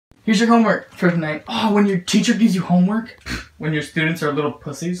Here's your homework for tonight. Oh, when your teacher gives you homework? When your students are little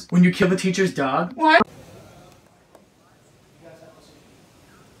pussies? When you kill the teacher's dog? What?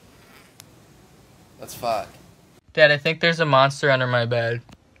 Let's fuck. Dad, I think there's a monster under my bed.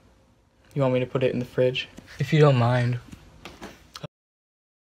 You want me to put it in the fridge? If you don't mind.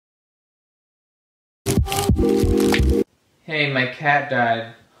 Hey, my cat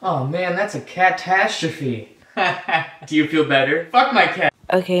died. Oh man, that's a catastrophe. Do you feel better? Fuck my cat.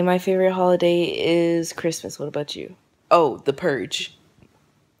 Okay, my favorite holiday is Christmas. What about you? Oh, The Purge.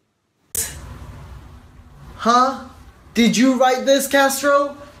 Huh? Did you write this,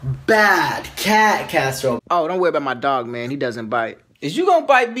 Castro? Bad cat, Castro. Oh, don't worry about my dog, man. He doesn't bite. Is you gonna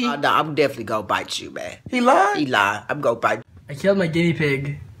bite me? No, I'm definitely gonna bite you, man. He lied? He lied. I'm gonna bite you. I killed my guinea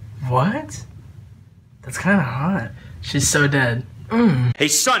pig. What? That's kind of hot. She's so dead. Hey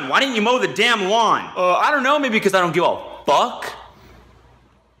son, why didn't you mow the damn lawn? I don't know, maybe because I don't give a fuck.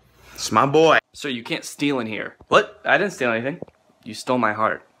 It's my boy. So you can't steal in here. What? I didn't steal anything. You stole my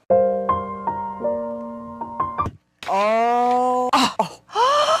heart. Oh.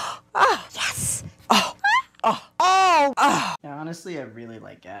 Yes. Yeah, honestly, I really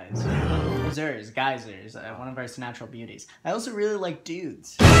like guys. Geysers, one of our natural beauties. I also really like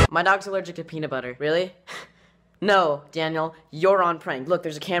dudes. My dog's allergic to peanut butter. Really? No, Daniel, you're on prank. Look,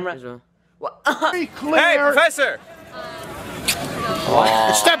 there's a camera. What? Hey, professor!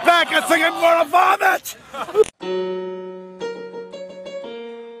 Step back, I think I'm gonna vomit!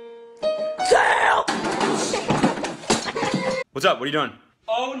 What's up? What are you doing?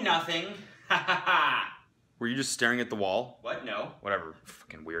 Oh, nothing. Were you just staring at the wall? What? No. Whatever.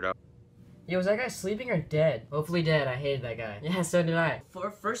 Fucking weirdo. Yo, was that guy sleeping or dead? Hopefully dead. I hated that guy. Yeah, so did I.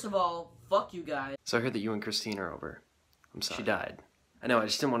 First of all, fuck you guys. So I heard that you and Christine are over. I'm sorry. She died. I know, I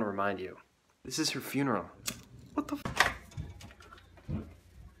just didn't want to remind you. This is her funeral. What the f-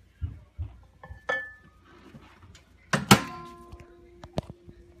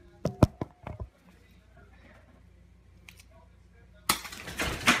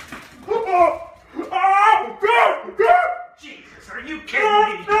 Jesus, are you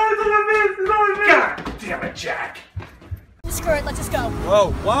kidding me? God damn it, Jack. Screw it, let's just go.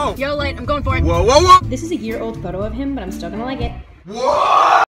 Whoa, whoa. Yellow light, I'm going for it. Whoa, whoa, whoa. This is a year-old photo of him, but I'm still gonna like it. What?